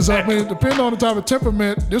So I mean, depending on the type of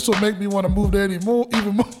temperament, this will make me want to move there even more.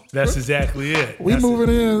 That's exactly it. Moving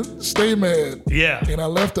in, stay mad. Yeah. And I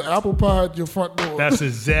left the apple pie at your front door. That's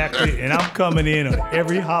exactly. And I'm coming in on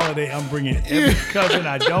every holiday. I'm bringing every cousin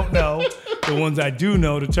I don't know, the ones I do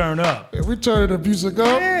know, to turn up. If we turn the music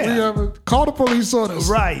up, we have to call the police on us.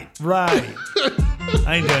 Right.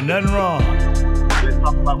 I ain't done nothing wrong. Let's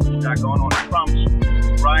talk about what you got going on. I promise you.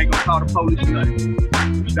 Bro, I ain't gonna call the police or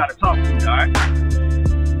nothing. You gotta talk to me, all right?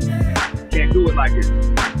 Can't do it like this.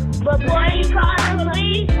 Before you call the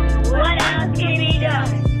police, what else can be done?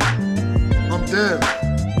 I'm Dev.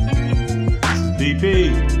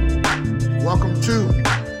 DP. Welcome to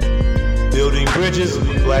Building Bridges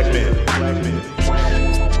with Black Men.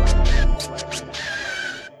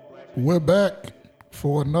 We're back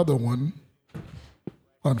for another one.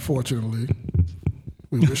 Unfortunately,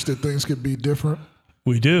 we wish that things could be different.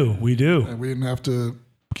 We do. And we didn't have to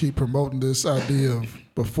keep promoting this idea of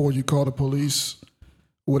before you call the police,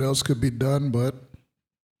 what else could be done, but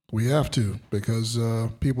we have to because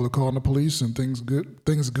people are calling the police and things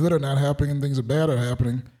good are not happening and things bad are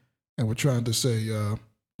happening, and we're trying to say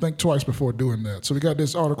think twice before doing that. So we got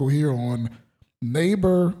this article here on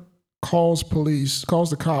neighbor calls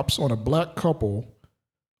the cops on a black couple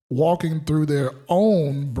walking through their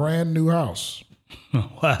own brand new house.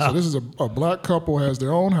 Wow. So this is a black couple has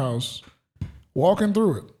their own house, walking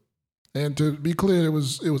through it. And to be clear, it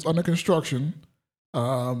was under construction,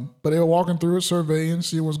 but they were walking through it, surveying,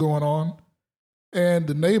 seeing what's going on. And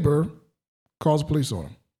the neighbor calls the police on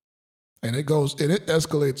them. And it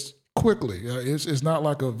escalates quickly. It's not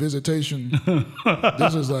like a visitation.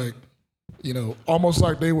 This is like, almost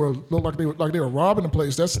like they were robbing the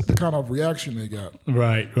place. That's the kind of reaction they got.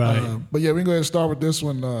 Right. But yeah, we can go ahead and start with this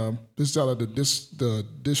one. This is out of the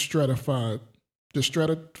Distractify.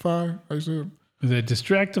 How you say it? Is that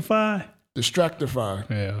Distractify? Distractify.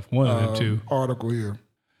 Yeah, one of them two. Article here.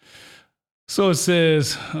 So it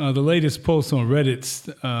says the latest post on Reddit's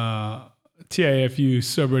TIFU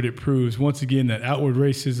subreddit proves once again that outward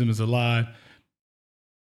racism is alive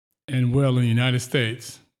and well in the United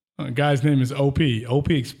States. Guy's name is OP. OP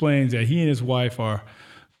explains that he and his wife are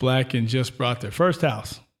black and just bought their first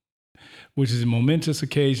house, which is a momentous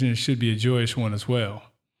occasion and should be a joyous one as well.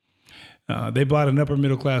 They bought an upper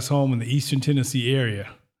middle class home in the Eastern Tennessee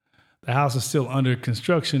area. The house is still under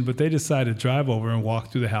construction, but they decided to drive over and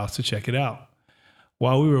walk through the house to check it out.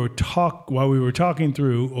 While we were talking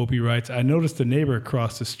through, OP writes, I noticed the neighbor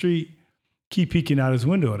across the street keep peeking out his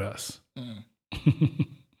window at us.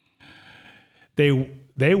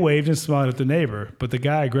 They waved and smiled at the neighbor, but the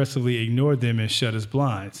guy aggressively ignored them and shut his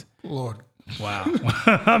blinds. Lord. Wow.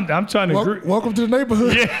 I'm trying to agree. Welcome to the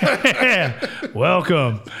neighborhood. Yeah.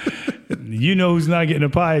 Welcome. You know who's not getting a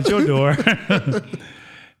pie at your door.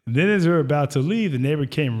 Then as we were about to leave, the neighbor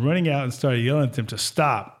came running out and started yelling at them to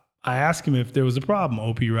stop. I asked him if there was a problem,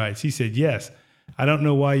 OP writes. He said, yes. I don't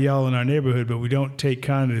know why y'all in our neighborhood, but we don't take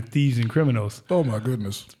kindly to thieves and criminals. Oh, my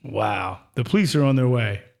goodness. Wow. The police are on their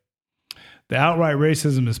way. The outright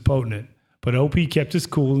racism is potent, but OP kept his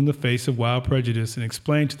cool in the face of wild prejudice and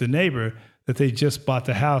explained to the neighbor that they just bought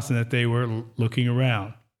the house and that they were looking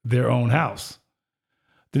around their own house.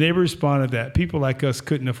 The neighbor responded that people like us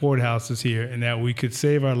couldn't afford houses here and that we could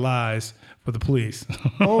save our lives for the police.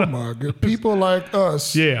 Oh, my God. People like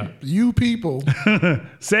us. Yeah. You people.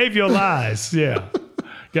 Save your lives. Yeah.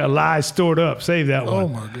 Got lies stored up. Save that one. Oh,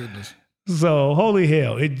 my goodness. So, holy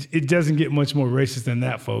hell. It doesn't get much more racist than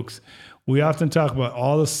that, folks. We often talk about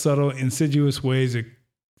all the subtle, insidious ways that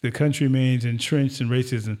the country remains entrenched in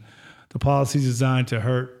racism, the policies designed to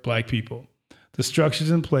hurt black people, the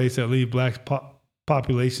structures in place that leave black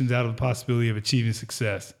populations out of the possibility of achieving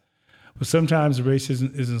success. But sometimes the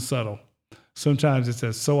racism isn't subtle. Sometimes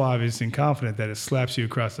it's so obvious and confident that it slaps you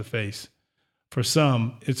across the face. For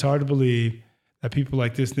some, it's hard to believe that people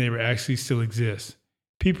like this neighbor actually still exist.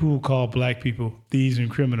 People who call black people thieves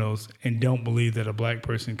and criminals and don't believe that a black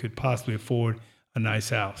person could possibly afford a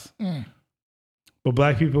nice house. But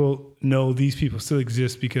black people know these people still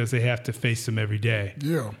exist because they have to face them every day.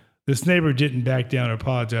 Yeah. This neighbor didn't back down or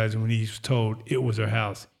apologize when he was told it was her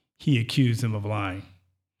house. He accused them of lying.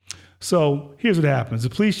 So here's what happens.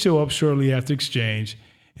 The police show up shortly after exchange,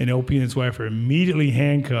 and OP and his wife are immediately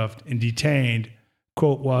handcuffed and detained,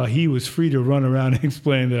 quote, while he was free to run around and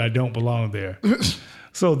explain that I don't belong there.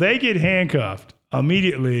 So they get handcuffed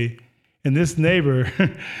immediately, and this neighbor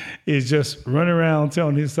is just running around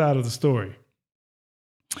telling his side of the story.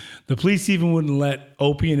 The police even wouldn't let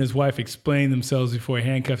OP and his wife explain themselves before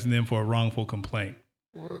handcuffing them for a wrongful complaint.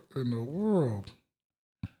 What in the world?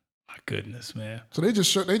 My goodness, man. So they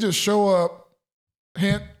just show up,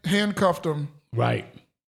 handcuffed them. Right.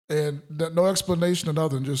 And no explanation or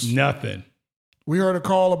nothing, just Nothing. We heard a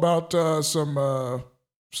call about some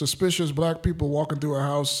suspicious black people walking through a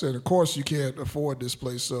house, and of course you can't afford this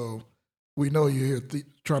place, so we know you're here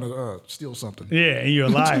trying to steal something. Yeah, and you're a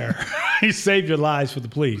liar. You saved your lives for the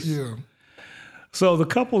police. Yeah. So the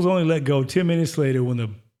couple was only let go 10 minutes later when the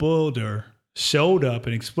builder showed up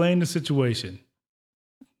and explained the situation.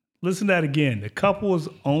 Listen to that again. The couple was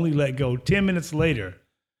only let go 10 minutes later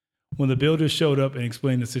when the builder showed up and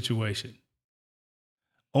explained the situation.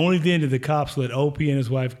 Only then did the cops let OP and his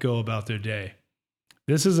wife go about their day.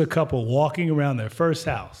 This is a couple walking around their first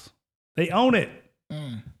house. They own it.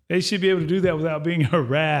 They should be able to do that without being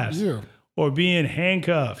harassed or being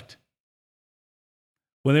handcuffed.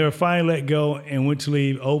 When they were finally let go and went to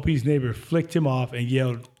leave, OP's neighbor flicked him off and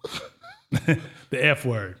yelled the F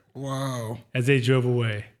word. Wow. As they drove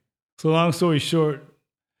away. So long story short,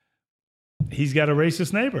 he's got a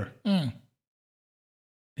racist neighbor.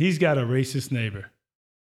 He's got a racist neighbor.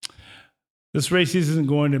 This racism isn't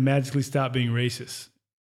going to magically stop being racist.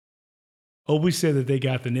 Opie said that they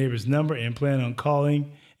got the neighbor's number and plan on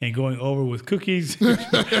calling and going over with cookies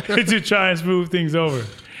to try and smooth things over.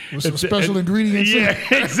 With some special ingredients. Yeah,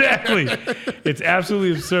 exactly. It's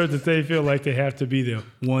absolutely absurd that they feel like they have to be the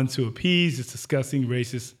ones to appease this disgusting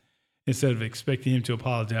racist instead of expecting him to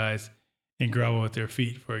apologize and grovel at their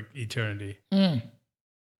feet for eternity.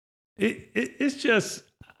 It's just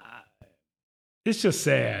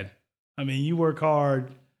sad. I mean, you work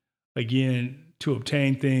hard, again, to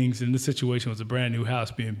obtain things. And this situation was a brand new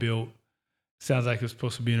house being built. Sounds like it's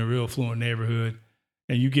supposed to be in a real affluent neighborhood.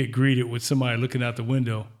 And you get greeted with somebody looking out the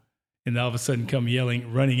window and all of a sudden come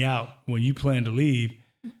yelling, running out when you plan to leave.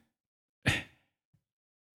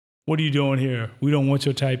 What are you doing here? We don't want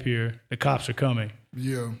your type here. The cops are coming.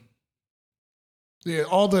 Yeah. Yeah,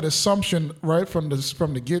 all that assumption right from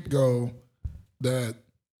the get-go that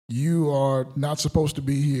you are not supposed to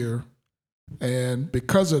be here. And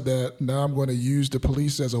because of that, now I'm going to use the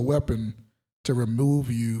police as a weapon to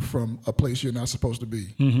remove you from a place you're not supposed to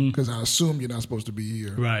be. Because I assume you're not supposed to be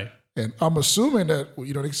here. Right. And I'm assuming that,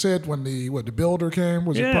 they said when the builder came,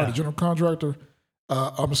 was it probably the general contractor?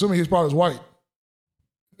 I'm assuming his probably was white.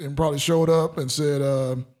 And probably showed up and said,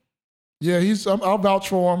 I'll vouch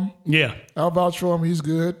for him. Yeah. I'll vouch for him. He's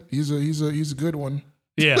good. He's a good one.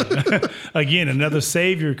 Yeah. Again, another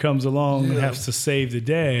savior comes along and has to save the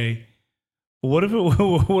day. What if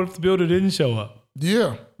the builder didn't show up?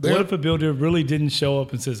 Yeah. What if a builder really didn't show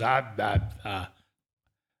up and says,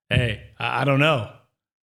 hey, I don't know.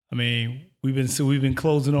 I mean, we've been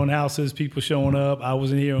closing on houses, people showing up. I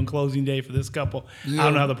wasn't here on closing day for this couple. Yeah. I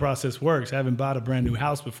don't know how the process works. I haven't bought a brand new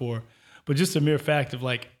house before, but just a mere fact of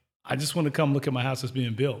I just want to come look at my house that's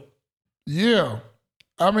being built. Yeah.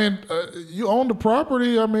 I mean, you own the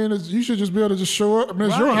property. I mean, you should just be able to just show up. I mean,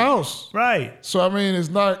 it's your house. Right. So, I mean, it's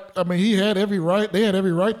not, he had every right. They had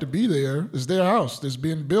every right to be there. It's their house. It's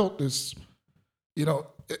being built. It's,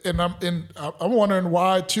 and I'm wondering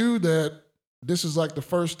why, too, that this is the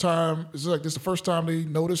first time, the first time they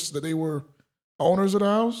noticed that they were owners of the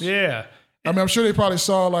house. Yeah. I mean, I'm sure they probably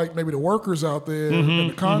saw maybe the workers out there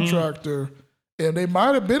and the contractor, and they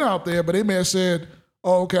might have been out there, but they may have said,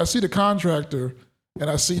 oh, okay, I see the contractor. And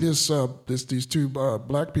I see these two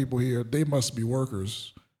black people here. They must be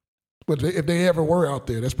workers. But if they ever were out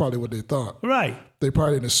there, that's probably what they thought. Right. They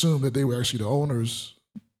probably didn't assume that they were actually the owners.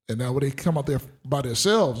 And now when they come out there by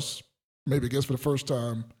themselves, maybe I guess for the first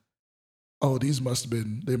time, oh, they must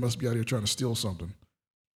be out here trying to steal something.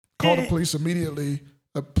 Call the police immediately.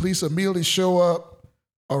 The police immediately show up,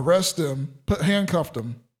 arrest them, handcuff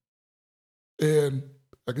them, and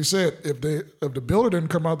like I said, if the builder didn't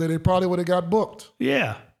come out there, they probably would have got booked.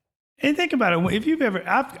 Yeah. And think about it. If you've ever,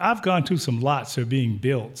 I've gone to some lots that are being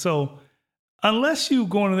built. So unless you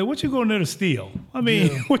going in there, what you going there to steal? I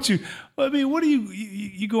mean, what are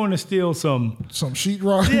you going to steal? Some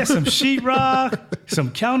sheetrock? Yeah, some sheetrock,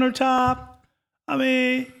 some countertop. I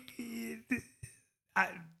mean,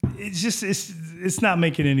 it's not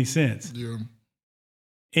making any sense. Yeah.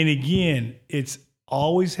 And again, it's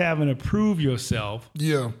always having to prove yourself.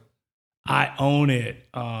 Yeah. I own it.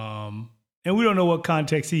 And we don't know what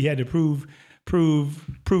context he had to prove to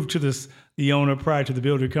the owner prior to the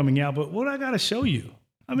builder coming out. But what I got to show you?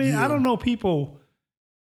 I mean, I don't know people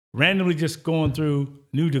randomly just going through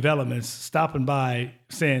new developments, stopping by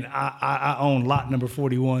saying, I own lot number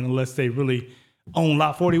 41, unless they really own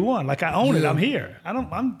lot 41. Like, I own it. I'm here. I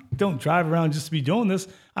don't drive around just to be doing this.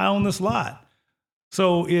 I own this lot.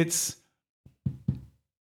 So it's,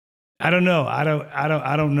 I don't know. I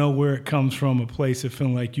don't know where it comes from, a place of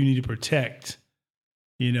feeling like you need to protect,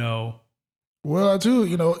 Well, I do.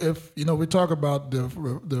 If we talk about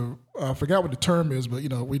the I forgot what the term is, but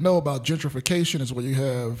we know about gentrification is where you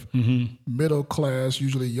have middle class,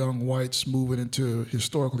 usually young whites moving into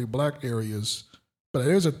historically black areas. But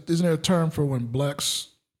isn't there a term for when blacks,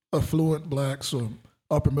 affluent blacks or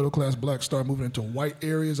upper middle class blacks start moving into white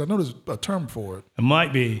areas? I know there's a term for it. It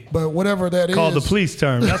might be. But whatever that called the police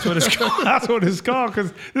term. That's what it's called. That's what it's called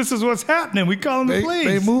because this is what's happening. We call them the police.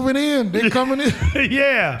 They moving in. They coming in.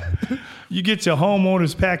 Yeah. You get your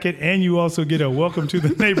homeowners packet and you also get a welcome to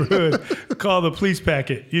the neighborhood called the police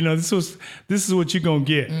packet. This is what you're going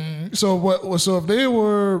to get. So if they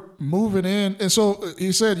were moving in, and so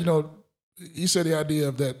he said, he said the idea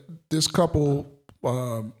of that this couple,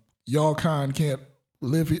 y'all kind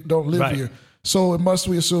don't live here. So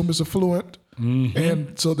we assume it's affluent.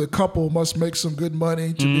 And so the couple must make some good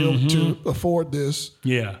money to be able to afford this.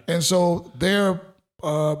 Yeah. And so they're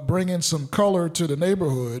bringing some color to the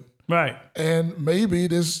neighborhood. Right. And maybe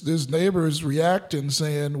this neighbor is reacting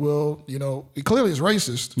saying, well, he clearly is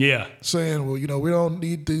racist. Yeah. Saying, well, we don't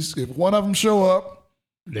need these. If one of them show up,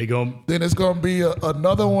 then it's going to be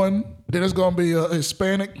another one. Then it's going to be a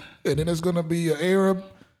Hispanic. And then it's going to be an Arab.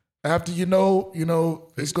 After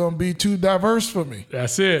it's going to be too diverse for me.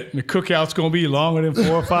 That's it. The cookout's going to be longer than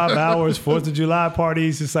 4 or 5 hours. 4th of July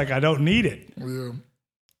parties. It's like, I don't need it. Yeah.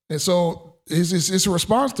 And so it's a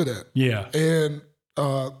response to that. Yeah. And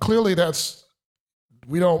clearly that's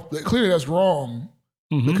wrong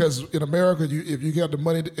because in America, if you got the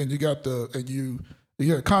money and you got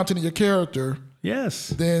content in your character, yes,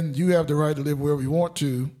 then you have the right to live wherever you want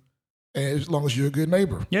to, and as long as you're a good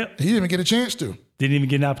neighbor. Yep. He didn't even get a chance to. Didn't even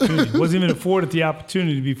get an opportunity. Wasn't even afforded the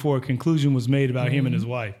opportunity before a conclusion was made about him and his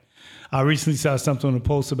wife. I recently saw something on a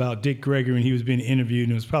post about Dick Gregory, and he was being interviewed,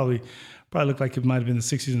 and it was probably looked like it might have been the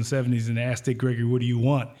 60s and 70s, and they asked Dick Gregory, what do you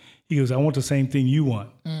want? He goes, I want the same thing you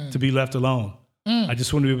want, to be left alone. I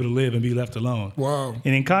just want to be able to live and be left alone. Wow.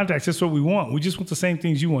 And in context, that's what we want. We just want the same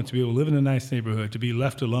things you want, to be able to live in a nice neighborhood, to be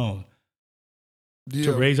left alone,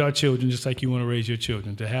 to raise our children just like you want to raise your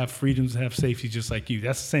children, to have freedoms, to have safety just like you.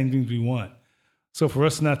 That's the same things we want. So for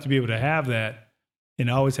us not to be able to have that and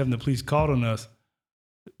always having the police called on us,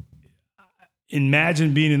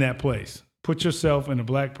 imagine being in that place. Put yourself in a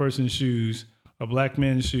black person's shoes, a black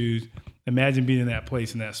man's shoes. Imagine being in that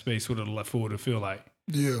place, in that space, what would it feel like?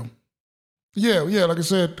 Yeah. Like I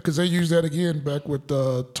said, because they used that again back with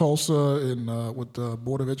Tulsa and with the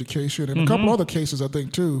Board of Education and a couple other cases, I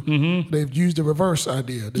think, too. They've used the reverse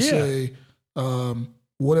idea to say,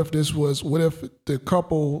 what if the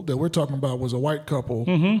couple that we're talking about was a white couple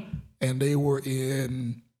and they were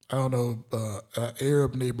in, I don't know, an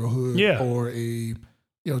Arab neighborhood or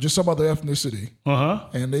just some other ethnicity.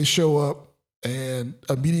 And they show up and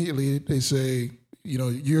immediately they say,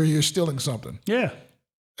 you're here stealing something. Yeah.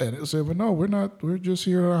 And it said, well, no, we're not. We're just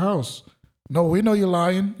here at our house. No, we know you're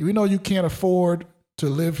lying. We know you can't afford to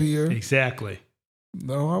live here. Exactly.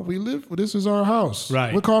 No, we live. This is our house.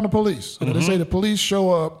 Right. We're calling the police. And they say the police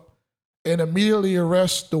show up and immediately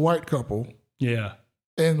arrest the white couple. Yeah.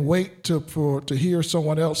 And wait to hear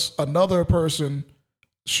someone else, another person,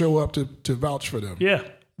 show up to vouch for them. Yeah.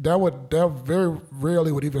 That very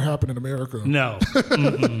rarely would even happen in America. No,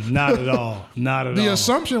 not at all. Not at all. The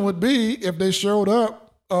assumption would be if they showed up,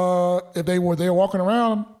 if they were there walking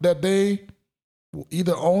around, that they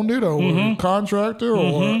either owned it or were a contractor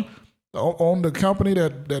or owned the company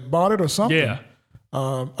that bought it or something. Yeah.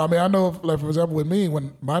 I know, like, for example, with me,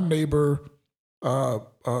 when my neighbor,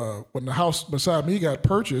 when the house beside me got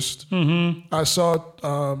purchased, I saw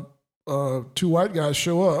two white guys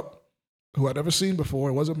show up who I'd never seen before.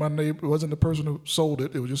 It wasn't my neighbor. It wasn't the person who sold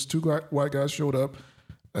it. It was just two white guys showed up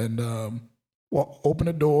and opened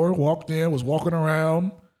the door, walked in, was walking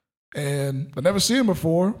around, and I never seen him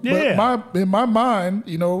before. Yeah. But in my mind,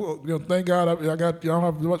 thank God I don't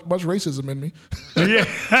have much racism in me.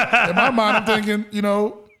 Yeah. In my mind, I'm thinking,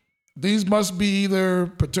 these must be either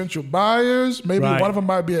potential buyers. Maybe one of them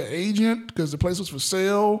might be an agent because the place was for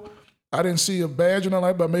sale. I didn't see a badge or nothing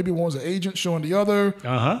like that, but maybe one was an agent showing the other.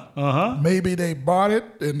 Maybe they bought it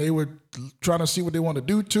and they were trying to see what they want to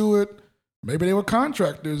do to it. Maybe they were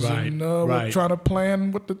contractors and were trying to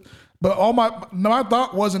plan what the. But my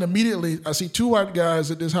thought wasn't immediately. I see two white guys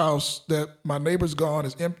at this house that my neighbor's gone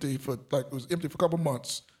is empty it was empty for a couple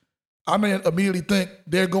months. I mean, immediately think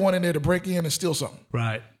they're going in there to break in and steal something.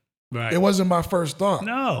 Right. It wasn't my first thought.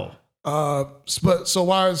 No. But so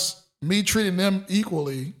why is me treating them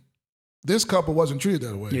equally? This couple wasn't treated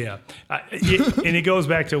that way. Yeah. And it goes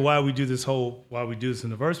back to why we do this in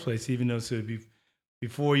the first place, even though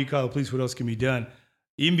before you call the police, what else can be done?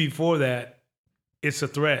 Even before that, it's a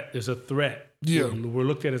threat. There's a threat. Yeah. We're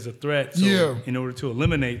looked at as a threat. So Yeah. in order to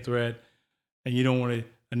eliminate threat, and you don't want to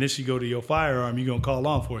initially go to your firearm, you're going to call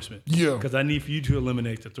law enforcement. Yeah. Because I need for you to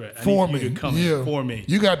eliminate the threat. I For need for you me. to come Yeah. in for me.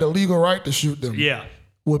 You got the legal right to shoot them. Yeah.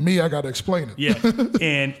 With me, I got to explain it. Yeah.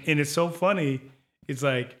 and it's so funny. It's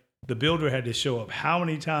like the builder had to show up. How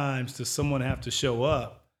many times does someone have to show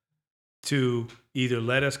up to either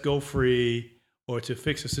let us go free or to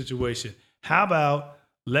fix a situation? How about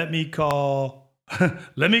let me call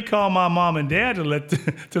my mom and dad to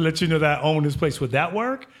let you know that I own this place? Would that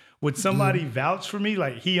work? Would somebody vouch for me?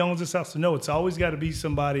 Like, he owns this house? No, it's always got to be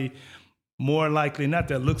somebody more likely not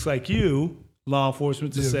that looks like you, law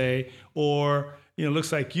enforcement, to say, or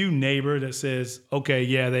looks like you, neighbor, that says, okay,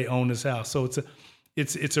 yeah, they own this house. So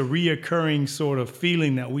it's a reoccurring sort of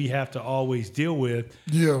feeling that we have to always deal with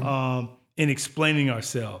in explaining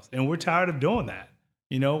ourselves. And we're tired of doing that.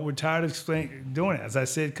 We're tired of doing it. As I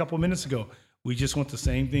said a couple of minutes ago, we just want the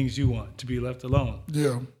same things you want, to be left alone.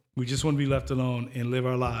 Yeah. We just want to be left alone and live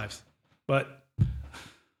our lives. But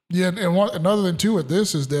another thing too with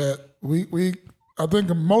this is that I think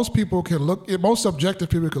most subjective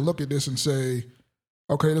people can look at this and say,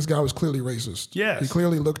 okay, this guy was clearly racist. Yes. He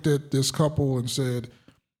clearly looked at this couple and said,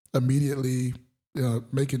 immediately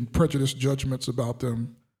making prejudiced judgments about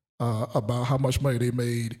them, about how much money they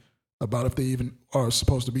made, about if they even are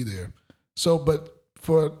supposed to be there. So, but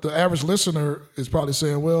for the average listener is probably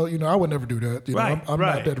saying, well, I would never do that. I'm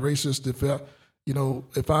not that racist.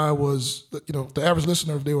 If I was, the average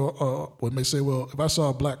listener, if they were, may say, well, if I saw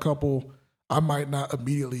a black couple, I might not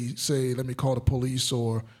immediately say, let me call the police,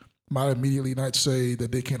 or might immediately not say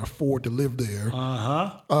that they can't afford to live there.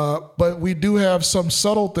 But we do have some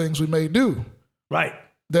subtle things we may do. Right.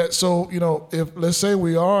 That, so, if let's say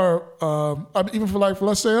we are, even for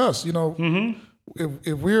let's say us,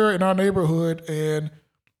 if we're in our neighborhood and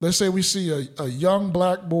let's say we see a young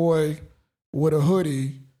black boy with a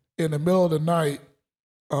hoodie in the middle of the night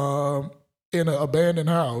in an abandoned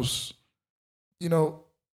house,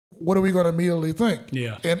 what are we going to immediately think?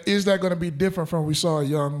 Yeah. And is that going to be different from we saw a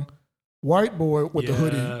young white boy with the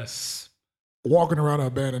hoodie walking around an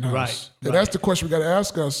abandoned house? Right. And that's the question we got to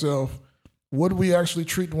ask ourselves. Would we actually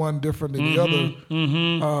treat one different than the other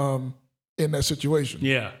in that situation?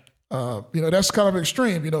 Yeah. That's kind of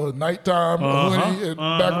extreme, nighttime, a hoodie, in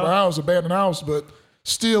back of a house, abandoned house, but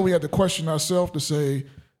still we have to question ourselves to say,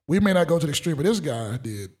 we may not go to the extreme, but this guy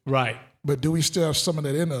did. Right. But do we still have some of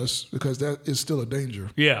that in us? Because that is still a danger.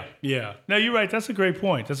 Yeah, yeah. No, you're right. That's a great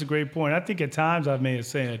point. I think at times I may have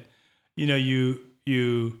said, you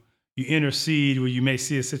intercede where you may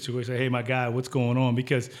see a situation, hey, my guy, what's going on?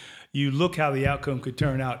 Because you look how the outcome could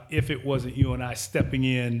turn out if it wasn't you and I stepping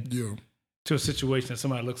in to a situation that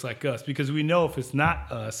somebody looks like us. Because we know if it's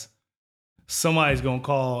not us, somebody's going to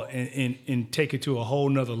call and take it to a whole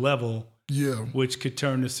nother level, which could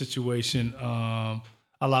turn the situation a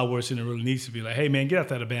lot worse than it really needs to be. Like, hey, man, get out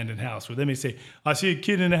that abandoned house. Or they may say, I see a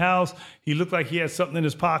kid in the house. He looked like he had something in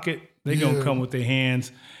his pocket. They're going to come with their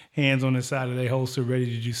hands on the side of their holster, ready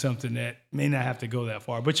to do something that may not have to go that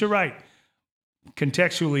far. But you're right.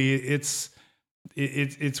 Contextually,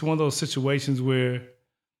 it's one of those situations where,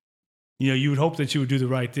 you would hope that you would do the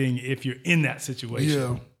right thing if you're in that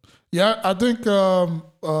situation. Yeah, I think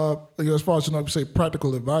as far as say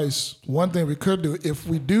practical advice, one thing we could do if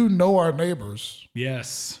we do know our neighbors.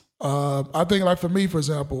 Yes. I think, like for me, for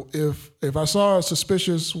example, if I saw a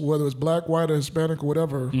suspicious, whether it's black, white, or Hispanic or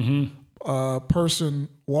whatever, person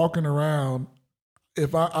walking around,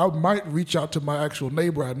 if I might reach out to my actual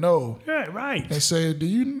neighbor I know, right, and say,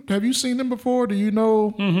 have you seen them before? Do you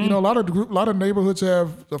know? A lot of neighborhoods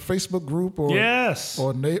have a Facebook group or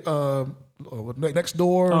or next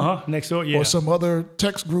door, next door, yeah, or some other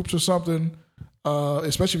text groups or something.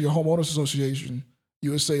 Especially if you're a homeowners association,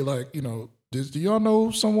 you would say like, do y'all know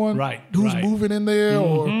someone who's moving in there,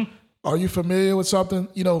 or are you familiar with something?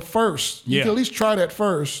 First, you can at least try that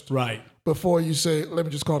first, right, before you say, let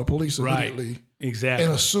me just call the police immediately. Exactly.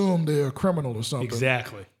 And assume they're a criminal or something.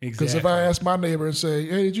 Exactly. Because if I ask my neighbor and say,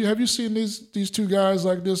 hey, have you seen these two guys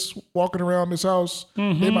like this walking around this house?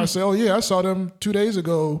 They might say, oh yeah, I saw them 2 days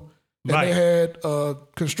ago and they had a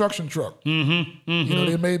construction truck.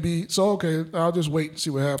 They may be, so okay, I'll just wait and see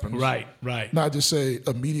what happens. Right. Not just say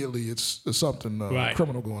immediately it's something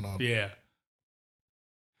criminal going on. Yeah.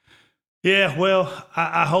 Yeah, well,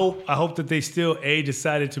 I hope that they still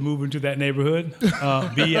decided to move into that neighborhood.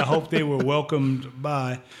 B, I hope they were welcomed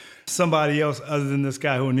by somebody else other than this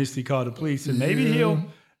guy who initially called the police, and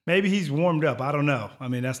maybe he's warmed up. I don't know. I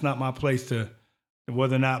mean, that's not my place to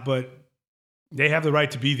whether or not, but they have the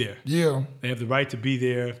right to be there. Yeah, they have the right to be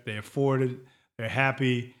there. They afford it. They're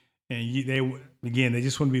happy, And they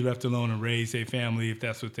just want to be left alone and raise their family if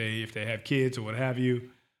they have kids or what have you.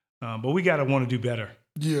 But we got to want to do better.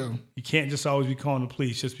 Yeah. You can't just always be calling the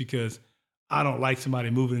police just because I don't like somebody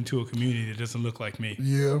moving into a community that doesn't look like me.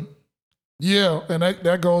 Yeah. Yeah, and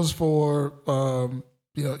that goes for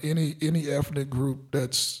any ethnic group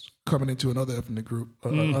that's coming into another ethnic group,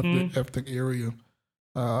 ethnic area.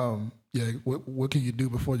 What can you do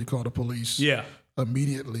before you call the police? Yeah.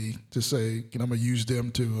 Immediately to say, I'm gonna use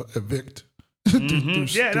them to evict.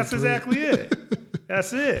 That's exactly it.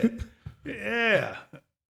 That's it. Yeah.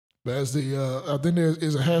 As I think there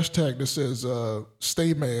is a hashtag that says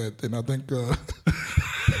 "Stay Mad," and I think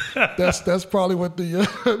that's probably what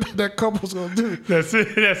that couple's gonna do. That's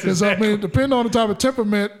it. That's exactly. I mean, depending on the type of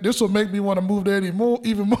temperament, this will make me want to move there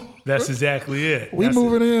even more. That's exactly it.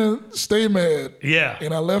 Moving in, stay mad. Yeah.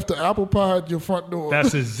 And I left the apple pie at your front door.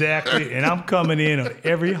 That's exactly it. And I'm coming in on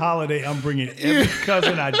every holiday. I'm bringing every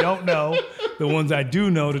cousin I don't know, the ones I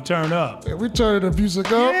do know, to turn up. And we turn the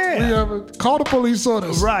music up. Yeah. We haven't call the police on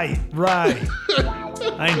us. Right.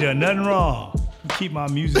 I ain't done nothing wrong. Keep my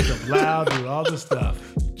music up loud, do all the stuff.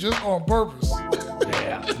 Just on purpose.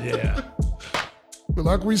 Yeah. But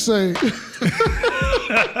like we say,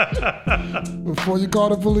 before you call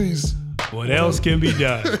the police, what else can be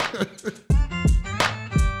done?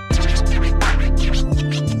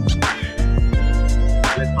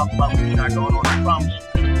 Let's talk about what you got going on. I promise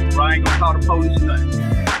you. Bro, I ain't gonna call the police or nothing.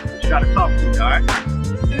 But you gotta talk to me, all right?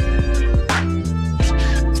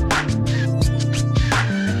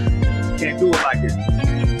 Can't do it like this.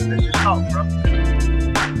 Let's just talk, bro.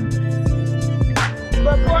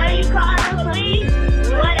 Before you call the police,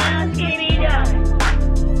 what else can be done?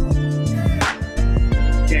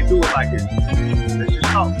 Can't do it like this. Let's just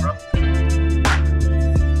talk, bro.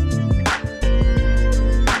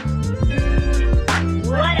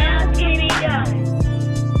 What else can be done?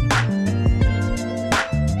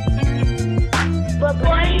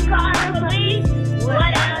 Before you call the police,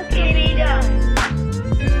 what else can be done?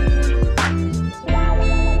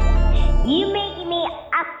 You making me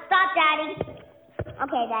stop, Daddy.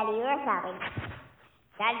 Okay, Daddy, you're sorry.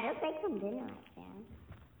 Daddy, just make some dinner.